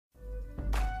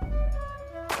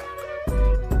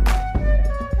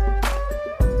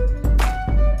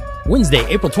Wednesday,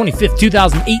 April 25th,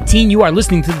 2018. You are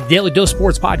listening to the Daly Dose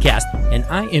Sports Podcast, and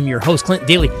I am your host, Clint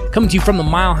Daly, coming to you from the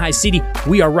Mile High City.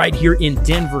 We are right here in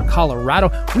Denver, Colorado.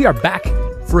 We are back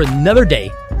for another day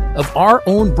of our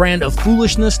own brand of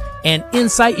foolishness and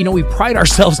insight. You know, we pride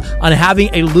ourselves on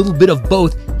having a little bit of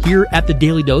both here at the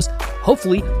Daly Dose.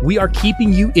 Hopefully, we are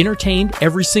keeping you entertained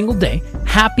every single day.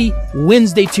 Happy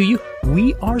Wednesday to you.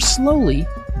 We are slowly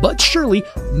but surely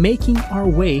making our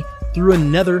way through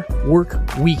another work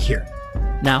week here.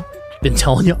 Now, been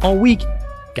telling you all week,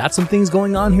 got some things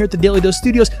going on here at the Daly Dose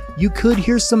Studios. You could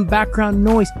hear some background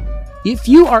noise. If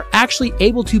you are actually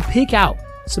able to pick out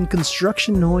some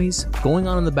construction noise going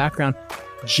on in the background,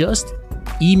 just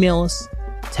email us,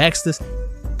 text us,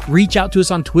 reach out to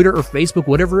us on Twitter or Facebook,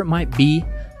 whatever it might be.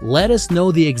 Let us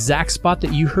know the exact spot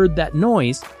that you heard that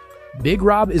noise. Big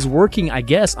Rob is working, I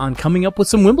guess, on coming up with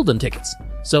some Wimbledon tickets.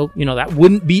 So, you know, that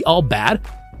wouldn't be all bad.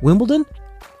 Wimbledon,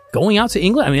 going out to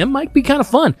England, I mean, it might be kind of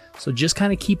fun. So just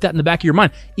kind of keep that in the back of your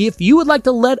mind. If you would like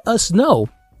to let us know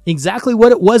exactly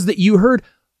what it was that you heard,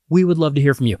 we would love to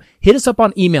hear from you. Hit us up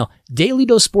on email,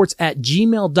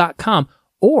 dailydosesports@gmail.com,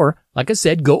 or, like I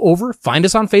said, go over, find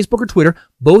us on Facebook or Twitter.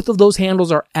 Both of those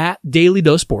handles are at Daly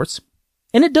Dose Sports.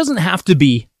 And it doesn't have to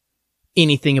be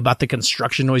anything about the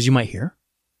construction noise you might hear.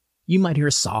 You might hear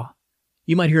a saw.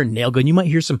 You might hear a nail gun. You might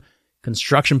hear some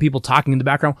construction people talking in the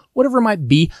background, whatever it might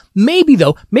be. Maybe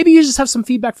you just have some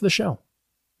feedback for the show.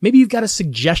 Maybe you've got a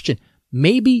suggestion.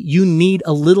 Maybe you need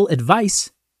a little advice.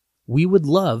 We would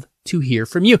love to hear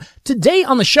from you. Today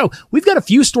on the show, we've got a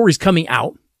few stories coming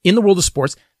out in the world of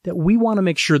sports that we want to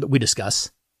make sure that we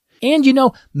discuss. And you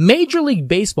know, Major League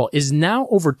Baseball is now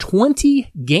over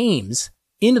 20 games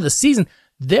into the season.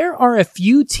 There are a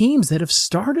few teams that have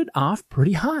started off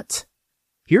pretty hot.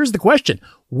 Here's the question.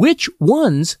 Which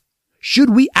ones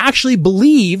should we actually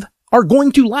believe are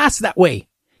going to last that way?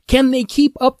 Can they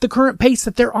keep up the current pace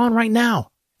that they're on right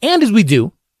now? And as we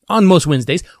do on most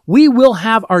Wednesdays, we will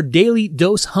have our Daily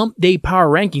Dose Hump Day Power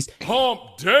Rankings.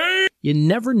 Hump Day! You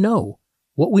never know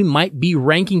what we might be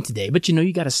ranking today, but you know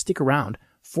you got to stick around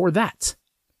for that.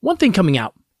 One thing coming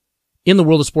out in the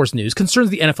world of sports news concerns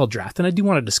the NFL draft, and I do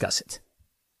want to discuss it.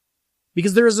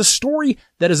 Because there is a story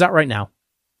that is out right now.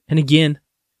 And again,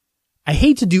 I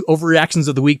hate to do overreactions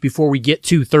of the week before we get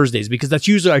to Thursdays, because that's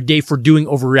usually our day for doing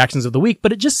overreactions of the week,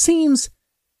 but it just seems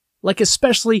like,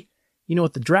 especially, you know,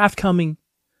 with the draft coming,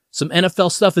 some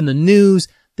NFL stuff in the news,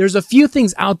 there's a few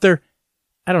things out there,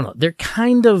 I don't know, they're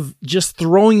kind of just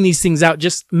throwing these things out,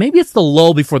 just maybe it's the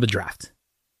lull before the draft.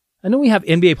 I know we have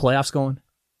NBA playoffs going,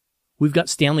 we've got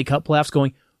Stanley Cup playoffs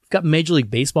going, we've got Major League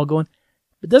Baseball going,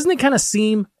 but doesn't it kind of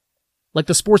seem like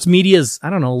the sports media is, I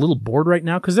don't know, a little bored right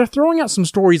now? Because they're throwing out some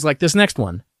stories like this next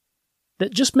one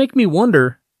that just make me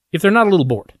wonder if they're not a little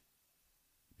bored.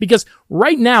 Because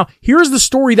right now, here's the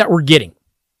story that we're getting.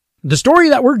 The story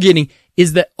that we're getting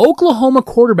is that Oklahoma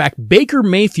quarterback Baker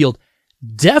Mayfield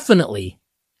definitely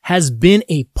has been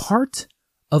a part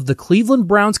of the Cleveland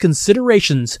Browns'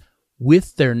 considerations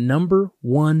with their number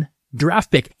one draft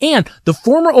pick. And the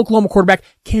former Oklahoma quarterback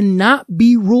cannot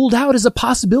be ruled out as a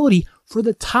possibility for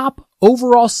the top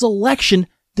overall selection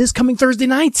this coming Thursday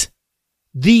night.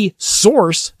 The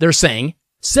source, they're saying,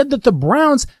 said that the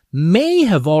Browns may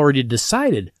have already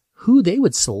decided who they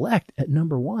would select at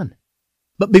number one.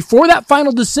 But before that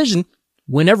final decision,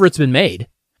 whenever it's been made,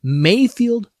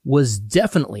 Mayfield was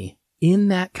definitely in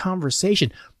that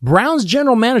conversation. Browns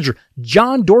general manager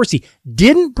John Dorsey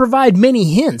didn't provide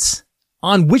many hints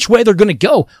on which way they're going to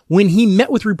go when he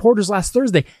met with reporters last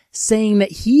Thursday, saying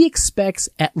that he expects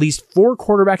at least 4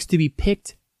 quarterbacks to be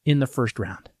picked in the first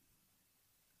round.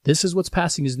 This is what's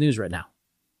passing as news right now.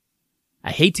 I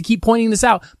hate to keep pointing this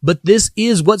out, but this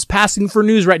is what's passing for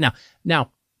news right now. Now,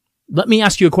 let me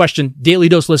ask you a question, Daily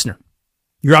Dose listener.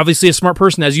 You're obviously a smart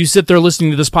person as you sit there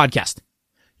listening to this podcast.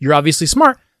 You're obviously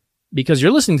smart because you're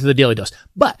listening to the Daily Dose.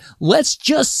 But let's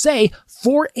just say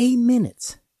for a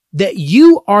minute that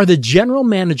you are the general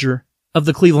manager of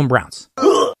the Cleveland Browns.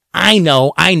 I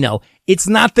know. It's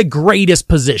not the greatest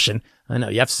position. I know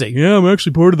you have to say, yeah, I'm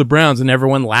actually part of the Browns, and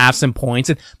everyone laughs and points,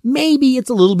 and maybe it's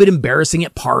a little bit embarrassing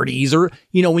at parties or,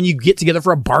 you know, when you get together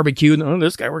for a barbecue and, oh,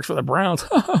 this guy works for the Browns.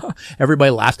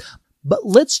 Everybody laughs. But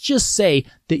let's just say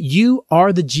that you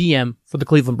are the GM for the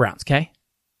Cleveland Browns, okay?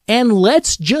 And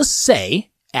let's just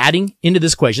say, adding into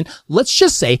this equation, let's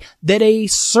just say that a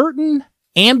certain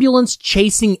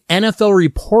ambulance-chasing NFL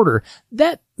reporter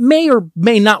that may or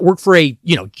may not work for a,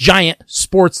 giant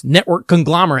sports network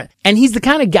conglomerate. And he's the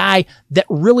kind of guy that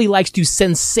really likes to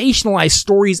sensationalize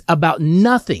stories about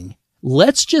nothing.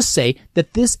 Let's just say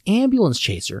that this ambulance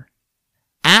chaser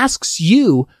asks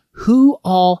you who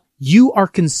all you are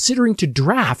considering to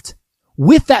draft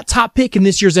with that top pick in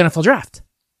this year's NFL draft.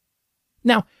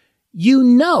 Now, you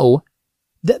know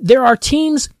that there are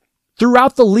teams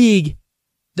throughout the league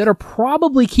that are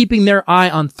probably keeping their eye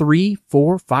on 3,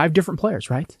 4, 5 different players,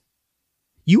 right?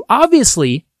 You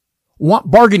obviously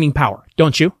want bargaining power,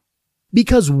 don't you?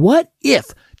 Because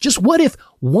just what if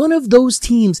one of those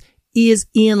teams is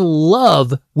in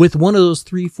love with one of those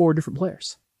 3, 4 different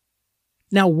players?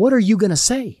 Now, what are you going to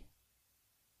say?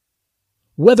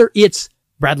 Whether it's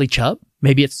Bradley Chubb,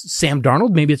 maybe it's Sam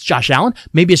Darnold, maybe it's Josh Allen,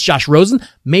 maybe it's Josh Rosen,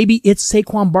 maybe it's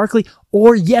Saquon Barkley,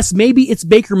 or yes, maybe it's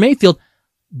Baker Mayfield.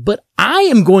 But I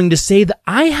am going to say that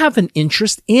I have an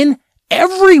interest in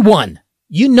everyone.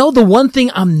 You know the one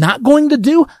thing I'm not going to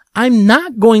do? I'm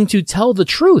not going to tell the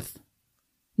truth.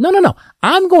 No.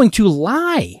 I'm going to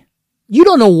lie. You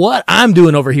don't know what I'm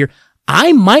doing over here.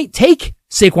 I might take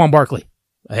Saquon Barkley.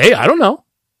 Hey, I don't know.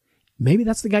 Maybe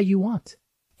that's the guy you want.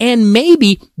 And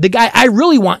maybe the guy I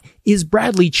really want is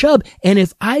Bradley Chubb. And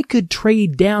if I could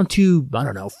trade down to,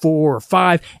 4 or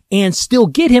 5 and still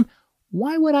get him,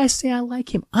 why would I say I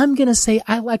like him? I'm going to say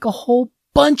I like a whole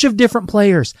bunch of different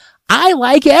players. I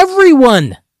like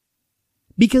everyone.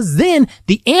 Because then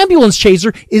the ambulance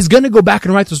chaser is going to go back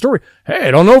and write the story. Hey,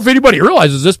 I don't know if anybody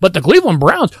realizes this, but the Cleveland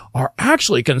Browns are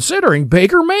actually considering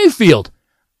Baker Mayfield.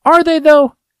 Are they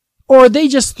though? Or are they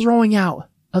just throwing out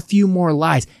a few more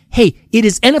lies? Hey, it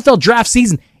is NFL draft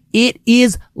season. It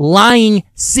is lying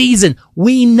season.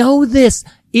 We know this.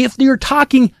 If you're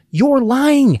talking, you're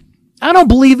lying. I don't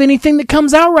believe anything that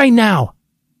comes out right now.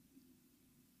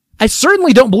 I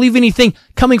certainly don't believe anything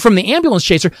coming from the ambulance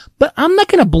chaser, but I'm not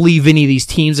going to believe any of these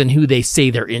teams and who they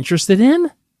say they're interested in.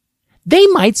 They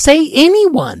might say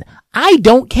anyone. I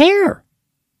don't care.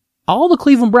 All the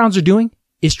Cleveland Browns are doing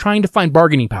is trying to find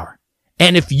bargaining power.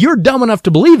 And if you're dumb enough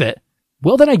to believe it,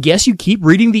 well, then I guess you keep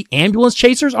reading the ambulance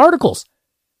chaser's articles.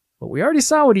 But we already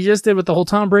saw what he just did with the whole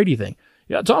Tom Brady thing.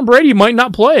 Yeah, Tom Brady might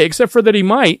not play, except for that he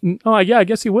might. Oh, yeah, I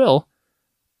guess he will.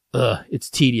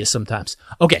 It's tedious sometimes.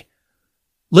 Okay.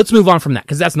 Let's move on from that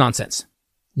because that's nonsense.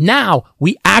 Now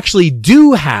we actually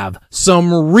do have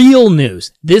some real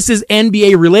news. This is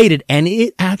NBA related and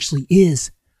it actually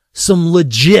is some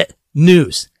legit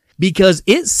news because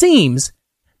it seems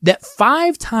that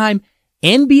 5-time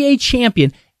NBA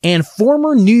champion and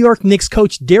former New York Knicks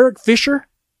coach Derek Fisher,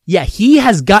 he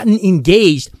has gotten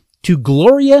engaged to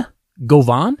Gloria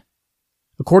Govan,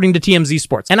 according to TMZ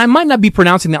Sports. And I might not be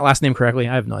pronouncing that last name correctly.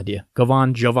 I have no idea.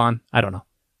 Jovan, I don't know.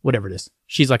 Whatever it is.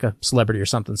 She's like a celebrity or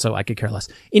something, so I could care less.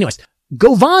 Anyways,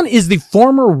 Govan is the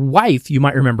former wife, you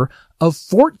might remember, of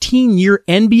 14-year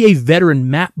NBA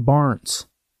veteran Matt Barnes.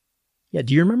 Yeah,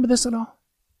 do you remember this at all?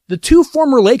 The two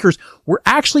former Lakers were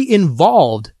actually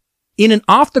involved in an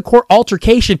off-the-court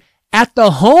altercation at the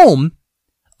home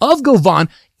of Govan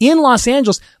in Los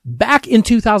Angeles back in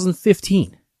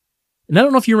 2015. And I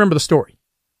don't know if you remember the story,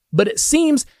 but it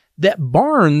seems that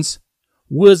Barnes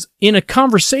was in a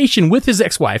conversation with his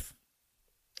ex-wife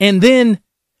and then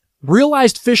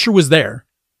realized Fisher was there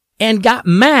and got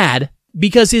mad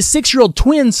because his 6-year-old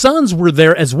twin sons were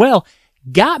there as well,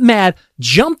 got mad,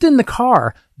 jumped in the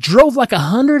car, drove like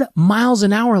 100 miles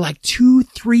an hour, like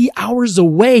 2-3 hours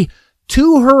away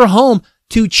to her home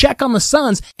to check on the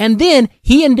sons. And then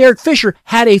he and Derek Fisher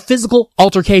had a physical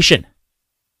altercation.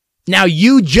 Now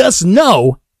you just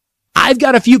know I've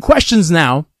got a few questions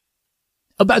now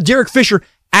about Derek Fisher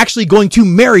actually going to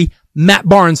marry Matt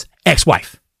Barnes'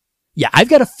 ex-wife. Yeah, I've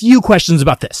got a few questions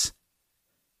about this.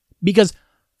 Because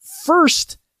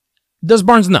first, does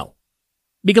Barnes know?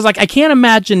 Because I can't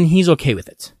imagine he's okay with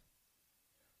it.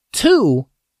 2,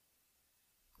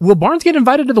 will Barnes get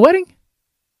invited to the wedding?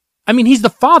 I mean, he's the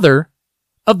father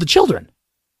of the children.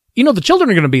 You know the children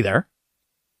are going to be there.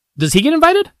 Does he get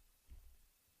invited?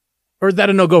 Or is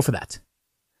that a no-go for that?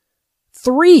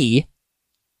 3,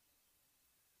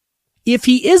 if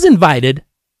he is invited,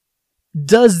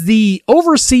 does the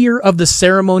overseer of the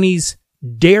ceremonies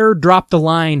dare drop the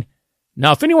line,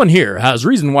 "Now, if anyone here has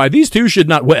reason why these two should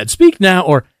not wed, speak now,"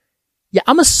 or,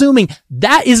 I'm assuming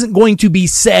that isn't going to be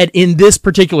said in this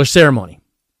particular ceremony.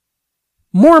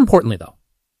 More importantly, though,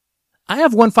 I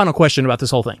have one final question about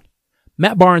this whole thing.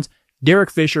 Matt Barnes, Derek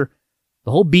Fisher,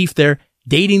 the whole beef there,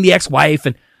 dating the ex-wife,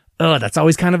 and, that's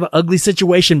always kind of an ugly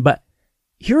situation, but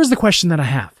here's the question that I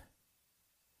have.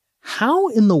 How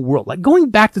in the world, going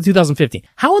back to 2015,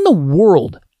 how in the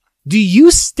world do you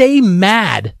stay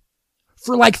mad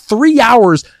for 3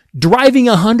 hours driving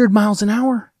 100 miles an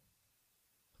hour?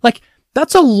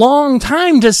 That's a long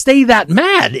time to stay that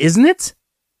mad, isn't it?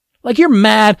 You're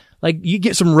mad, you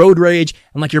get some road rage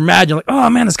and you're mad, you're like, "Oh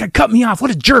man, this guy cut me off. What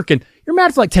a jerk." And you're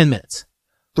mad for 10 minutes.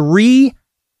 3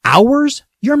 hours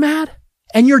you're mad?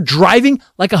 and you're driving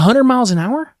like 100 miles an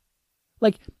hour?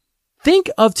 Like, think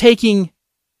of taking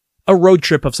a road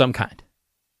trip of some kind.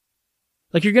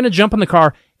 Like, you're going to jump in the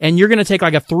car and you're going to take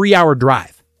like a 3-hour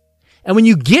drive. And when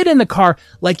you get in the car,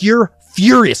 like you're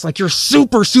furious, like you're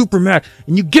super, super mad,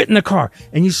 and you get in the car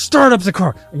and you start up the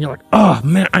car and you're like, oh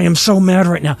man, I am so mad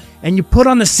right now. And you put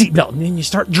on the seatbelt and then you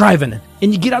start driving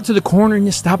and you get out to the corner and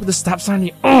you stop at the stop sign and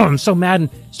you, oh, I'm so mad, and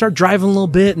start driving a little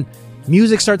bit and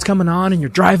music starts coming on and you're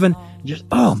driving and you're just,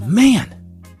 oh man,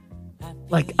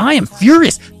 like I am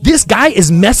furious. This guy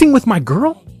is messing with my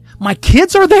girl. My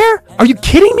kids are there. Are you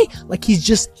kidding me? Like, he's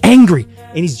just angry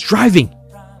and he's driving.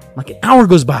 Like an hour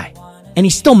goes by and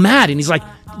he's still mad and he's like,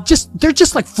 they're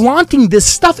just like flaunting this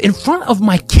stuff in front of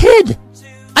my kid.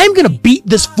 I'm going to beat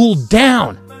this fool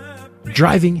down.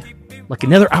 Driving, like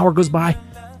another hour goes by.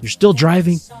 You're still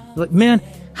driving. You're like, man,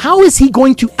 how is he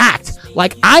going to act?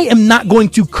 Like, I am not going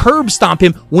to curb stomp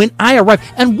him when I arrive.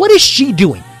 And what is she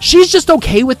doing? She's just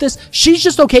okay with this. She's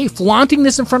just okay flaunting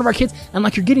this in front of our kids. And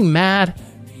like, you're getting mad.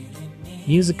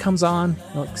 Music comes on.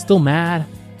 You're like, still mad.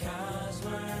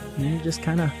 And you just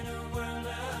kind of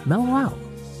mellow out.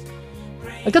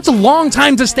 Like, that's a long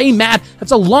time to stay mad.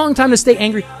 That's a long time to stay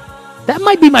angry. That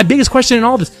might be my biggest question in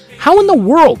all this. How in the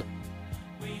world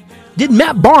did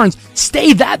Matt Barnes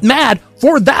stay that mad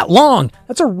for that long?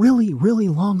 That's a really, really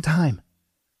long time.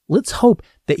 Let's hope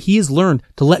that he has learned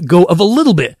to let go of a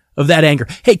little bit of that anger.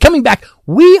 Hey, coming back,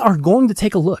 we are going to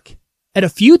take a look at a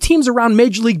few teams around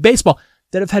Major League Baseball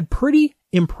that have had pretty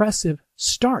impressive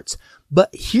starts.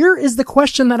 But here is the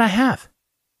question that I have.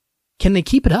 Can they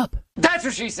keep it up? That's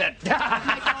what she said.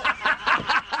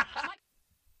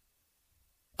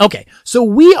 Okay, so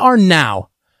we are now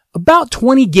about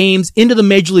 20 games into the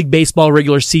Major League Baseball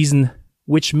regular season,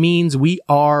 which means we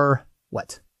are,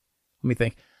 what? Let me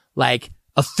think. Like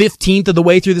a 15th of the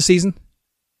way through the season?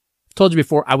 I've told you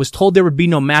before, I was told there would be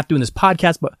no math doing this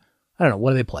podcast, but I don't know.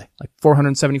 What do they play? Like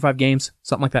 475 games?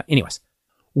 Something like that. Anyways,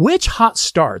 which hot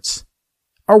starts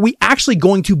are we actually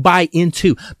going to buy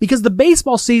into? Because the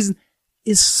baseball season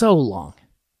is so long.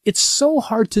 It's so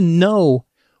hard to know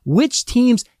which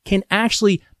teams can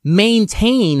actually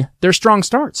maintain their strong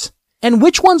starts and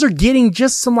which ones are getting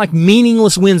just some like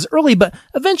meaningless wins early, but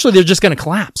eventually they're just going to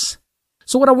collapse.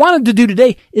 So what I wanted to do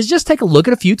today is just take a look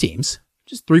at a few teams,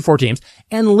 just 3-4 teams,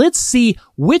 and let's see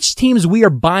which teams we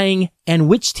are buying and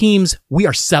which teams we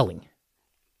are selling.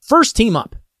 First team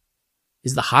up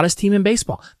is the hottest team in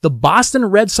baseball. The Boston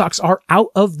Red Sox are out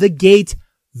of the gate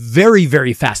very,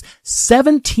 very fast.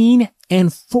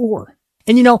 17-4.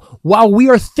 And you know, while we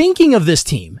are thinking of this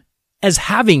team as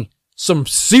having some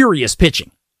serious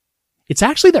pitching, it's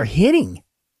actually their hitting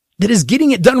that is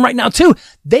getting it done right now too.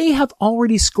 They have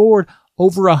already scored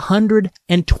over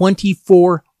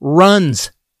 124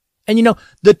 runs. And you know,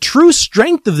 the true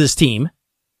strength of this team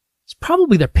is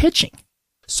probably their pitching.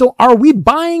 So are we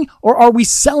buying or are we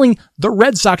selling the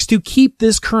Red Sox to keep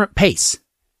this current pace?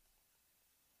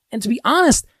 And to be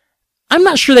honest, I'm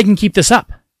not sure they can keep this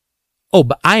up. Oh,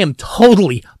 but I am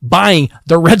totally buying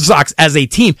the Red Sox as a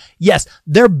team. Yes,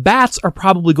 their bats are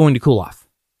probably going to cool off.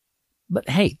 But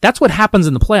hey, that's what happens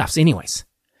in the playoffs anyways.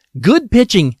 Good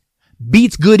pitching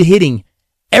beats good hitting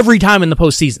every time in the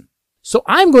postseason. So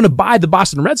I'm going to buy the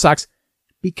Boston Red Sox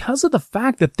because of the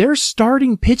fact that their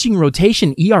starting pitching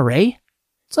rotation ERA,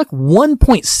 it's like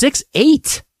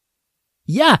 1.68.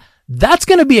 Yeah, that's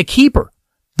going to be a keeper.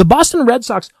 The Boston Red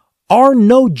Sox are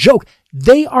no joke.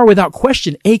 They are without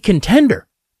question a contender.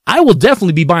 I will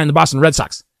definitely be buying the Boston Red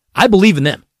Sox. I believe in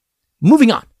them. Moving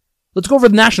on. Let's go over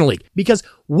the National League because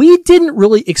we didn't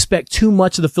really expect too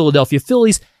much of the Philadelphia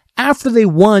Phillies after they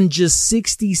won just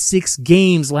 66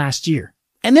 games last year.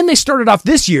 And then they started off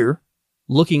this year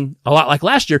looking a lot like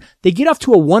last year. They get off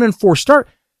to a 1-4 start,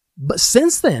 but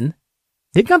since then,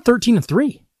 they've gone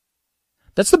 13-3.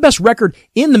 That's the best record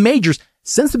in the majors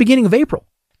since the beginning of April.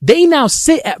 They now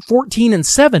sit at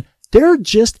 14-7. They're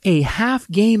just a half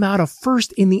game out of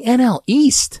first in the NL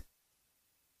East.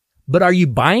 But are you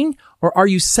buying or are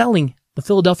you selling the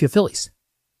Philadelphia Phillies?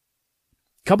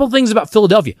 Couple things about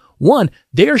Philadelphia. One,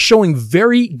 they are showing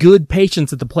very good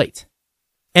patience at the plate.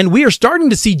 And we are starting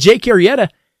to see Jake Arrieta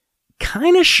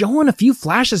kind of showing a few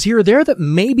flashes here or there that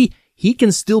maybe he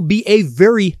can still be a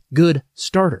very good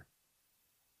starter.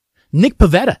 Nick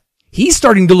Pivetta, he's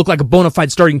starting to look like a bona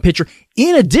fide starting pitcher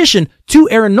in addition to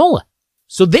Aaron Nola.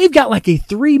 So they've got like a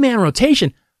 3-man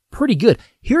rotation. Pretty good.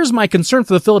 Here's my concern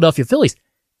for the Philadelphia Phillies.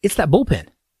 It's that bullpen.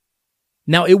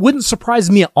 Now, it wouldn't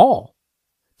surprise me at all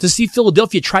to see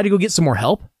Philadelphia try to go get some more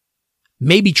help.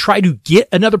 Maybe try to get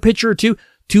another pitcher or two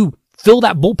to fill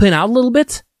that bullpen out a little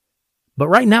bit. But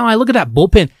right now, I look at that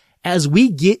bullpen as we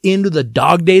get into the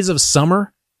dog days of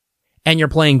summer and you're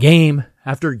playing game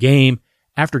after game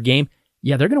after game,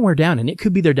 yeah, they're going to wear down and it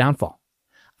could be their downfall.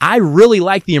 I really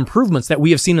like the improvements that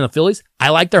we have seen in the Phillies. I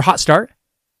like their hot start.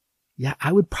 Yeah,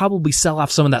 I would probably sell off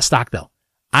some of that stock though.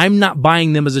 I'm not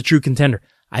buying them as a true contender.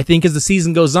 I think as the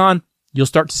season goes on, you'll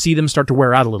start to see them start to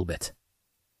wear out a little bit.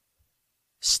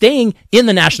 Staying in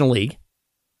the National League,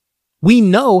 we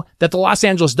know that the Los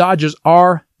Angeles Dodgers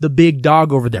are the big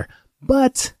dog over there,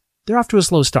 but they're off to a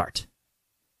slow start.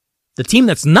 The team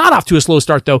that's not off to a slow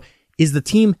start though is the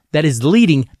team that is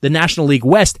leading the National League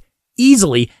West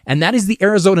easily, and that is the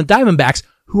Arizona Diamondbacks,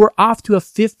 who are off to a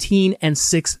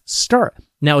 15-6 start.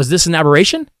 Now, is this an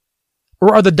aberration?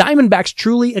 Or are the Diamondbacks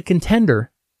truly a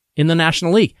contender in the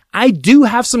National League? I do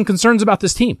have some concerns about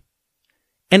this team.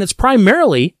 And it's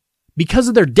primarily because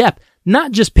of their depth,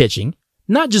 not just pitching,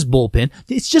 not just bullpen.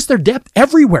 It's just their depth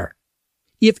everywhere.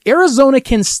 If Arizona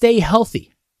can stay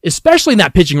healthy, especially in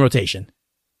that pitching rotation,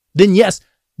 then yes,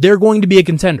 they're going to be a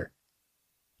contender.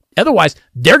 Otherwise,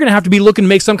 they're going to have to be looking to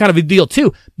make some kind of a deal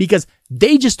too, because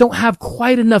they just don't have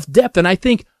quite enough depth. And I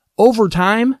think over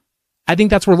time, I think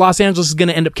that's where Los Angeles is going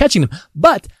to end up catching them.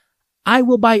 But I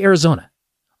will buy Arizona.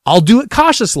 I'll do it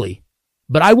cautiously,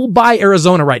 but I will buy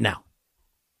Arizona right now.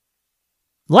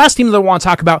 The last team that I want to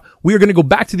talk about, we are going to go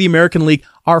back to the American League.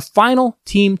 Our final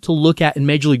team to look at in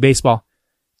Major League Baseball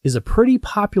is a pretty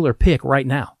popular pick right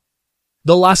now.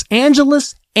 The Los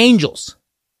Angeles Angels,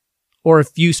 or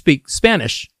if you speak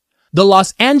Spanish, the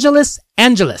Los Angeles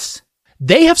Angeles.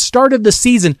 They have started the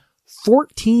season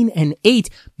 14-8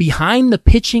 behind the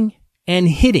pitching and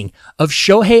hitting of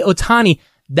Shohei Ohtani,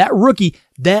 that rookie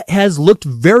that has looked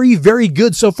very, very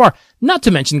good so far. Not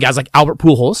to mention guys like Albert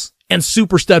Pujols and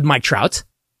super stud Mike Trout.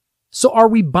 So are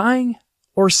we buying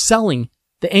or selling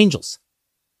the Angels?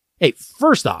 Hey,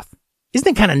 first off, isn't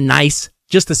it kind of nice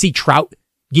just to see Trout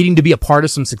getting to be a part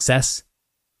of some success?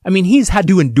 I mean, he's had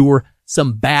to endure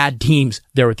some bad teams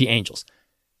there with the Angels.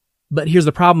 But here's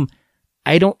the problem.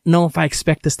 I don't know if I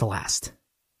expect this to last.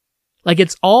 Like,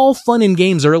 it's all fun and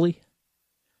games early.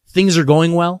 Things are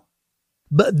going well.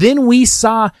 But then we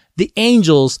saw the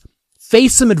Angels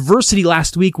face some adversity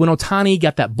last week when Ohtani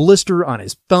got that blister on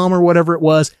his thumb or whatever it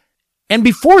was. And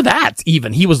before that,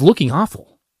 even, he was looking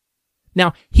awful.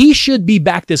 Now, he should be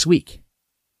back this week.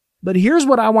 But here's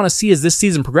what I want to see as this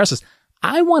season progresses.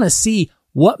 I want to see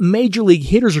what major league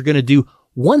hitters are going to do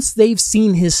once they've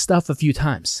seen his stuff a few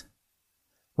times.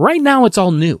 Right now, it's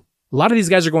all new. A lot of these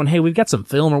guys are going, hey, we've got some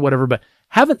film or whatever, but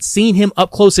haven't seen him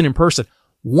up close and in person.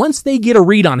 Once they get a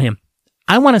read on him,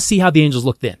 I want to see how the Angels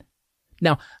look then.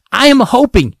 Now, I am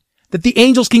hoping that the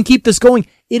Angels can keep this going.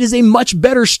 It is a much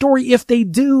better story if they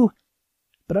do.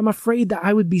 But I'm afraid that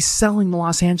I would be selling the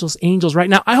Los Angeles Angels right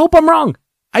now. I hope I'm wrong.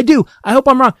 I do. I hope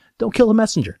I'm wrong. Don't kill the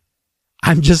messenger.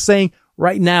 I'm just saying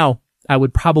right now, I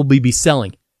would probably be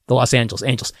selling the Los Angeles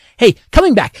Angels. Hey,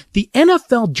 coming back, the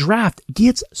NFL draft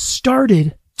gets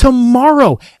started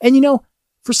tomorrow. And you know,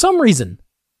 for some reason,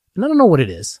 and I don't know what it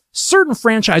is, certain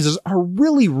franchises are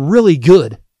really, really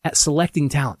good at selecting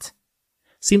talent.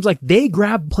 Seems like they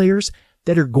grab players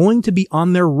that are going to be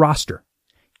on their roster.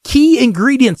 Key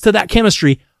ingredients to that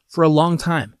chemistry for a long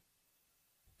time.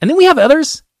 And then we have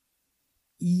others.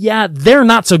 Yeah, they're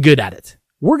not so good at it.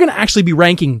 We're going to actually be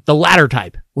ranking the latter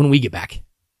type when we get back.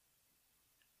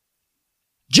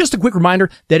 Just a quick reminder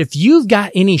that if you've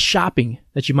got any shopping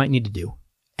that you might need to do,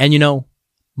 and you know,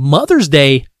 Mother's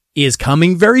Day is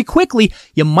coming very quickly,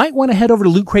 you might want to head over to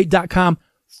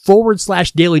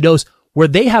lootcrate.com/Daly Dose, where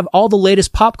they have all the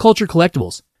latest pop culture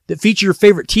collectibles that feature your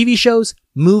favorite TV shows,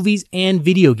 movies, and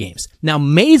video games. Now,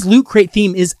 May's Loot Crate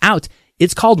theme is out.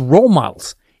 It's called Role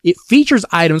Models. It features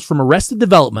items from Arrested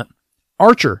Development,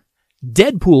 Archer,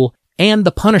 Deadpool, and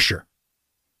The Punisher.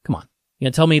 Come on. You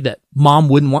gonna tell me that mom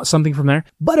wouldn't want something from there?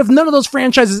 But if none of those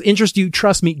franchises interest you,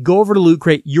 trust me, go over to Loot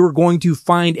Crate. You're going to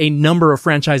find a number of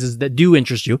franchises that do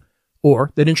interest you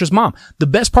or that interest mom. The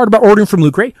best part about ordering from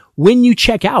Loot Crate, when you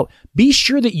check out, be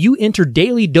sure that you enter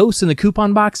Daly Dose in the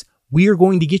coupon box. We are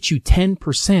going to get you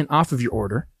 10% off of your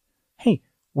order. Hey,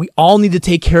 we all need to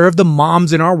take care of the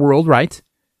moms in our world, right?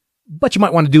 But you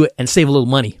might want to do it and save a little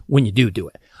money when you do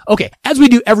it. Okay, as we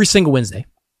do every single Wednesday,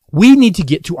 we need to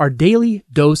get to our Daily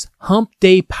Dose Hump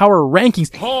Day Power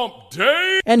Rankings. Hump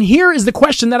Day! And here is the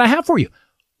question that I have for you.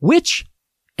 Which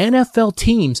NFL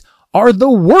teams are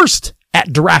the worst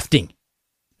at drafting?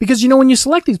 Because, you know, when you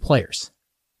select these players,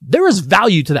 there is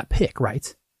value to that pick,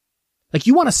 right? Like,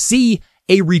 you want to see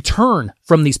a return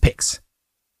from these picks.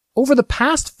 Over the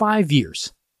past 5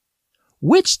 years,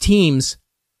 which teams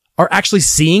are actually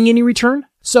seeing any return?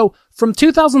 So from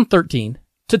 2013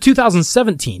 to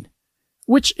 2017,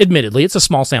 which admittedly it's a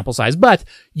small sample size, but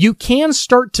you can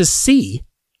start to see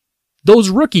those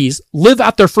rookies live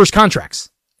out their first contracts.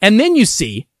 And then you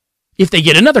see if they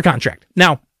get another contract.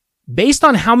 Now, based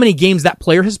on how many games that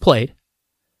player has played,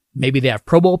 maybe they have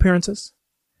Pro Bowl appearances,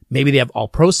 maybe they have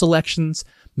All-Pro selections,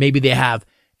 maybe they have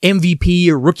MVP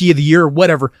or Rookie of the Year or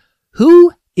whatever.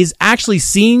 Who is actually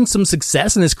seeing some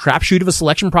success in this crapshoot of a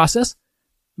selection process?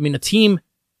 I mean, a team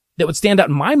that would stand out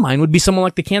in my mind would be someone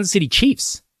like the Kansas City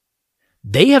Chiefs.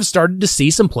 They have started to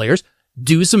see some players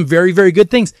do some very, very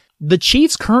good things. The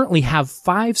Chiefs currently have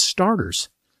 5 starters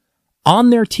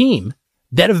on their team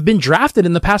that have been drafted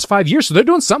in the past 5 years, so they're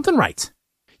doing something right.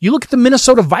 You look at the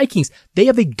Minnesota Vikings, they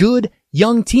have a good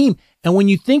young team. And when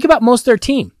you think about most of their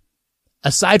team,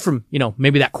 aside from,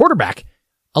 maybe that quarterback,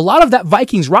 a lot of that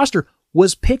Vikings roster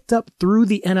was picked up through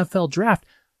the NFL draft.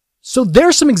 So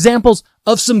there's some examples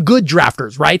of some good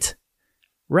drafters, right?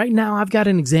 Right now, I've got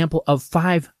an example of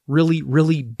 5 really,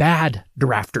 really bad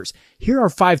drafters. Here are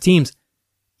 5 teams.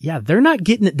 Yeah, they're not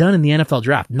getting it done in the NFL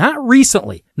draft. Not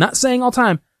recently. Not saying all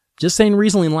time. Just saying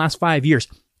recently in the last 5 years.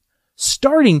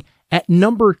 Starting at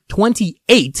number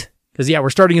 28, because we're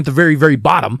starting at the very, very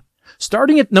bottom.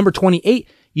 Starting at number 28,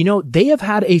 they have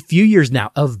had a few years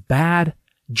now of bad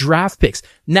draft picks.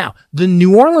 Now, the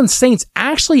New Orleans Saints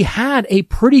actually had a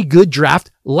pretty good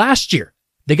draft last year.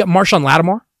 They got Marshawn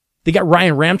Lattimore. They got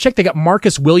Ryan Ramczyk. They got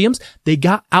Marcus Williams. They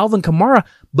got Alvin Kamara.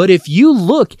 But if you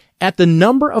look at the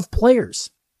number of players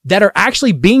that are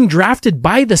actually being drafted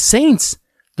by the Saints,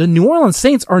 the New Orleans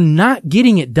Saints are not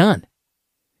getting it done.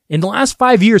 In the last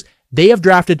 5 years, they have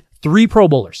drafted 3 Pro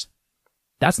Bowlers.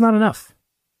 That's not enough.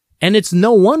 And it's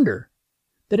no wonder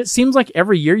that it seems like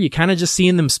every year you kind of just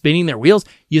seeing them spinning their wheels.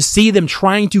 You see them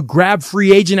trying to grab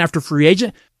free agent after free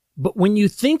agent. But when you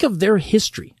think of their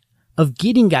history of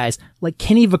getting guys like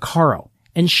Kenny Vaccaro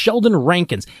and Sheldon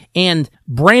Rankins and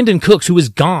Brandon Cooks, who is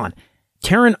gone,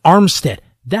 Terran Armstead,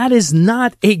 that is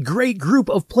not a great group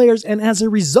of players. And as a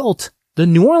result, the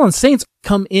New Orleans Saints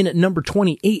come in at number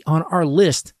 28 on our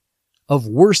list of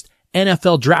worst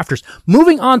NFL drafters.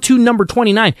 Moving on to number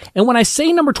 29. And when I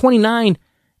say number 29,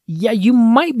 you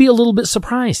might be a little bit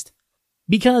surprised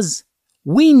because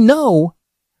we know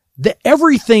that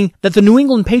everything that the New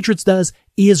England Patriots does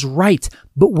is right.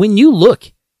 But when you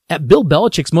look at Bill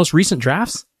Belichick's most recent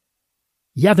drafts,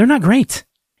 they're not great.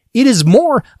 It is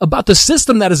more about the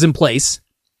system that is in place,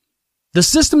 the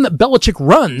system that Belichick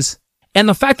runs, and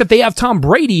the fact that they have Tom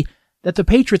Brady, that the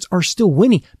Patriots are still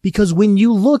winning. Because when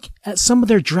you look at some of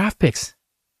their draft picks,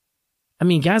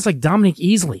 guys like Dominic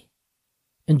Easley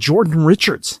and Jordan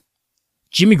Richards,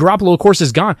 Jimmy Garoppolo, of course,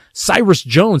 is gone, Cyrus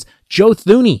Jones, Joe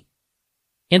Thuney,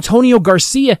 Antonio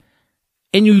Garcia,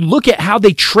 and you look at how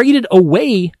they traded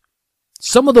away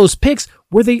some of those picks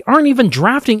where they aren't even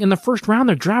drafting in the first round.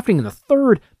 They're drafting in the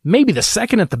third, maybe the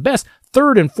second at the best,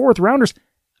 third and fourth rounders.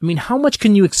 How much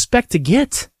can you expect to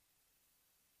get?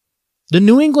 The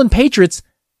New England Patriots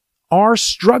are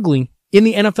struggling in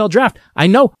the NFL draft. I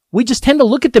know we just tend to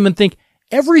look at them and think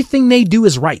everything they do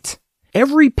is right.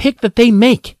 Every pick that they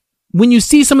make. When you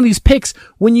see some of these picks,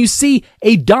 when you see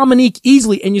a Dominique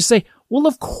Easley and you say, well,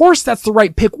 of course that's the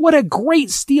right pick. What a great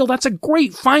steal. That's a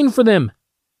great find for them.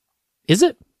 Is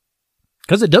it?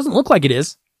 Because it doesn't look like it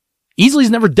is. Easley's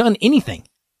never done anything.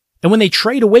 And when they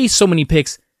trade away so many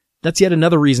picks, that's yet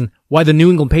another reason why the New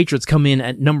England Patriots come in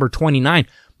at number 29.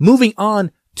 Moving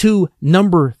on to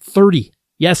number 30.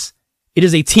 Yes, it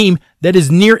is a team that is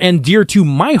near and dear to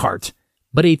my heart,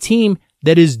 but a team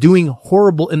that is doing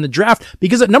horrible in the draft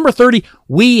because at number 30,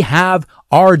 we have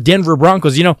our Denver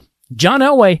Broncos. John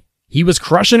Elway, he was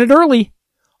crushing it early.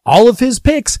 All of his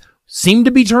picks seemed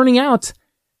to be turning out.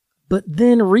 But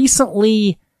then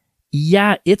recently,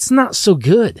 it's not so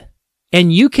good.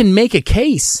 And you can make a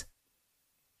case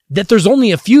that there's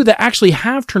only a few that actually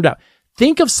have turned out.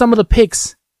 Think of some of the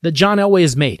picks that John Elway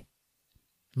has made.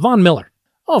 Von Miller.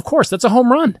 Oh, of course, that's a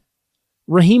home run.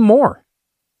 Raheem Moore.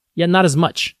 Not as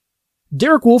much.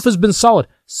 Derek Wolfe has been solid.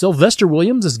 Sylvester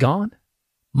Williams is gone.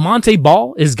 Monte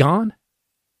Ball is gone.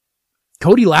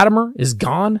 Cody Latimer is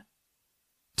gone.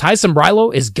 Ty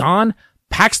Sombrilo is gone.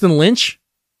 Paxton Lynch,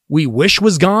 we wish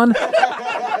was gone.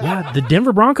 The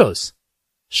Denver Broncos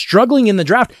struggling in the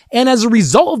draft. And as a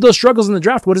result of those struggles in the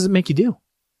draft, what does it make you do?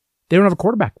 They don't have a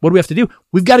quarterback. What do we have to do?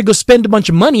 We've got to go spend a bunch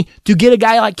of money to get a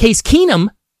guy like Case Keenum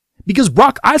because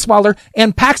Brock Osweiler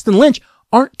and Paxton Lynch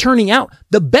aren't turning out.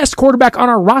 The best quarterback on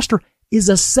our roster is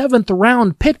a 7th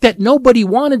round pick that nobody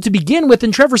wanted to begin with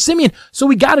in Trevor Siemian. So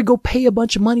we got to go pay a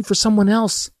bunch of money for someone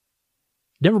else.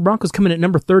 Denver Broncos coming in at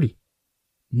number 30.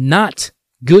 Not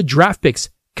good draft picks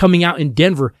coming out in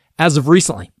Denver as of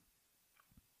recently.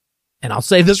 And I'll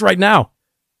say this right now.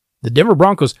 The Denver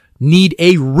Broncos need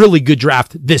a really good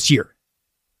draft this year.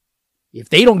 If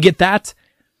they don't get that,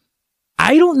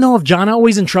 I don't know if John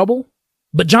Elway's in trouble,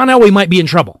 but John Elway might be in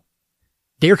trouble.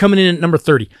 They are coming in at number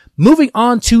 30. Moving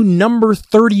on to number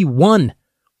 31.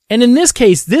 And in this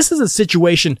case, this is a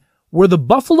situation where the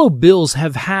Buffalo Bills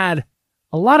have had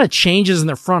a lot of changes in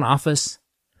their front office,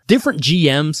 different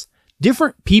GMs,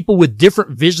 different people with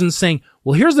different visions saying,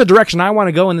 well, here's the direction I want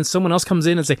to go. And then someone else comes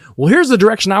in and say, well, here's the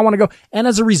direction I want to go. And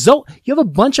as a result, you have a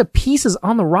bunch of pieces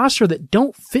on the roster that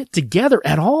don't fit together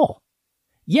at all.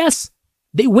 Yes,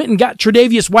 they went and got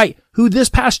Tre'Davious White, who this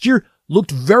past year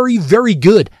looked very, very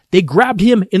good. They grabbed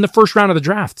him in the first round of the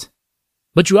draft.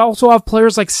 But you also have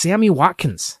players like Sammy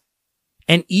Watkins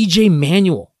and EJ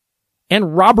Manuel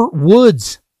and Robert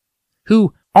Woods,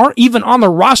 who aren't even on the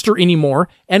roster anymore.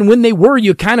 And when they were,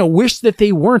 you kind of wish that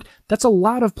they weren't. That's a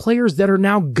lot of players that are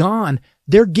now gone.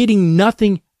 They're getting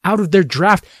nothing out of their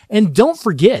draft. And don't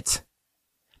forget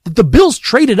that the Bills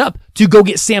traded up to go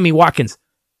get Sammy Watkins.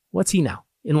 What's he now?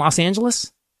 In Los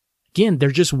Angeles? Again,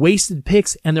 they're just wasted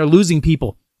picks and they're losing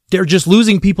people. They're just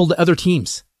losing people to other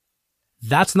teams.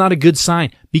 That's not a good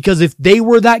sign, because if they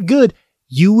were that good,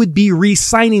 you would be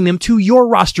re-signing them to your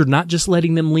roster, not just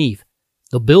letting them leave.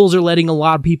 The Bills are letting a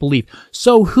lot of people leave.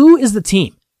 So who is the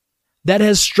team that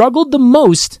has struggled the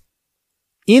most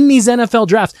in these NFL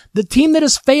drafts? The team that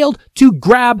has failed to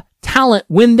grab talent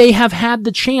when they have had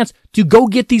the chance to go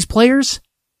get these players?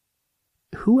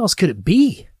 Who else could it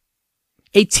be?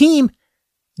 A team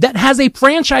that has a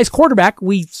franchise quarterback,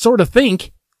 we sort of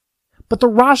think, but the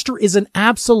roster is an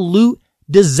absolute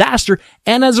disaster.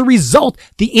 And as a result,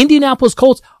 the Indianapolis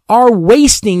Colts are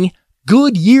wasting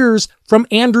good years from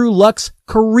Andrew Luck's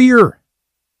career.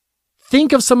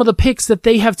 Think of some of the picks that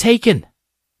they have taken.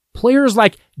 Players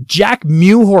like Jack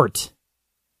Mewhort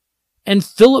and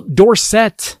Philip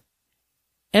Dorsett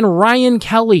and Ryan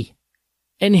Kelly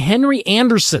and Henry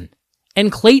Anderson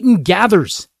and Clayton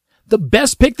Gathers. The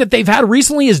best pick that they've had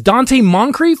recently is Dante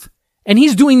Moncrief, and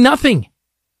he's doing nothing.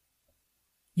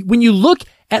 When you look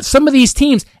at some of these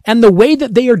teams and the way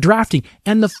that they are drafting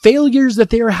and the failures that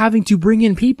they are having to bring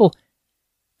in people,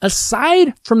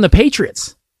 aside from the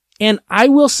Patriots, and I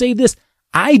will say this,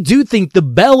 I do think the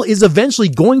bell is eventually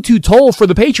going to toll for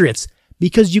the Patriots,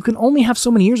 because you can only have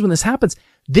so many years when this happens.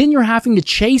 Then you're having to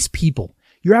chase people.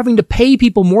 You're having to pay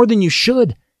people more than you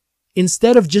should,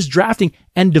 instead of just drafting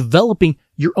and developing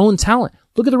your own talent.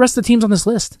 Look at the rest of the teams on this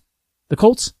list. The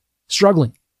Colts,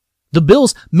 struggling. The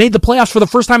Bills made the playoffs for the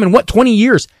first time in 20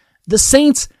 years. The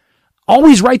Saints,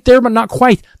 always right there, but not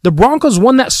quite. The Broncos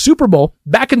won that Super Bowl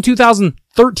back in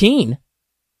 2013,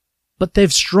 but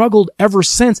they've struggled ever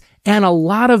since. And a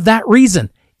lot of that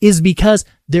reason is because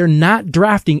they're not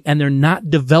drafting and they're not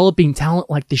developing talent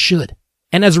like they should.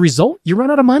 And as a result, you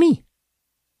run out of money.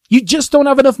 You just don't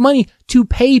have enough money to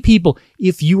pay people.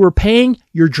 If you were paying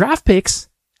your draft picks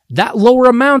that lower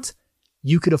amount,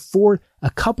 you could afford a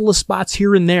couple of spots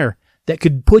here and there that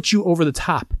could put you over the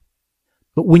top.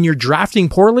 But when you're drafting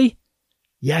poorly,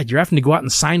 you're having to go out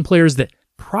and sign players that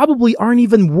probably aren't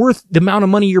even worth the amount of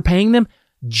money you're paying them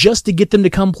just to get them to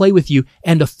come play with you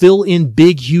and to fill in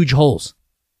big, huge holes.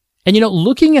 And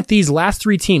looking at these last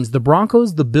three teams, the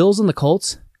Broncos, the Bills, and the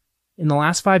Colts, in the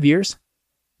last 5 years,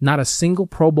 not a single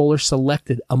Pro Bowler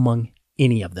selected among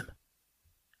any of them.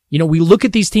 We look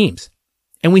at these teams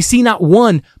and we see not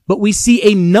one, but we see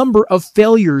a number of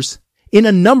failures in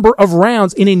a number of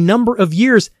rounds, in a number of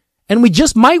years. And we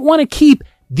just might want to keep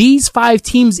these 5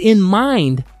 teams in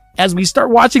mind as we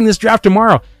start watching this draft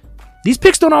tomorrow. These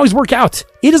picks don't always work out.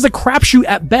 It is a crapshoot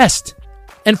at best.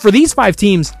 And for these 5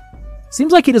 teams,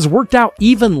 seems like it has worked out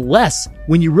even less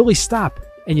when you really stop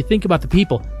and you think about the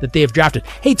people that they have drafted.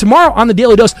 Hey, tomorrow on the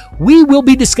Daily Dose, we will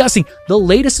be discussing the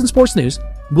latest in sports news.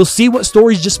 We'll see what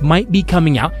stories just might be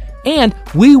coming out, and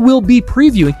we will be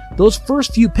previewing those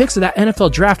first few picks of that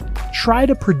NFL draft. Try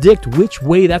to predict which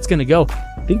way that's going to go.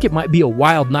 I think it might be a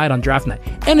wild night on draft night.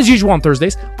 And as usual on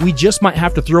Thursdays, we just might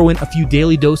have to throw in a few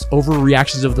Daily Dose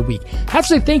overreactions of the week. I have to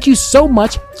say thank you so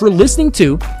much for listening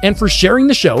to and for sharing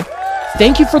the show.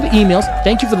 Thank you for the emails.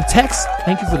 Thank you for the texts.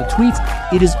 Thank you for the tweets.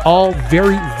 It is all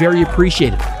very, very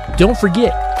appreciated. Don't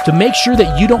forget to make sure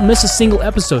that you don't miss a single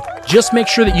episode. Just make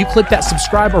sure that you click that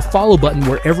subscribe or follow button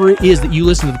wherever it is that you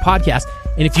listen to the podcast.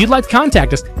 And if you'd like to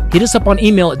contact us, hit us up on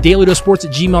email at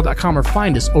dailydosesports@gmail.com or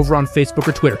find us over on Facebook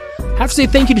or Twitter. I have to say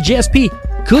thank you to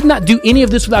JSP. Could not do any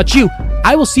of this without you.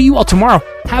 I will see you all tomorrow.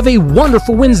 Have a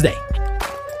wonderful Wednesday.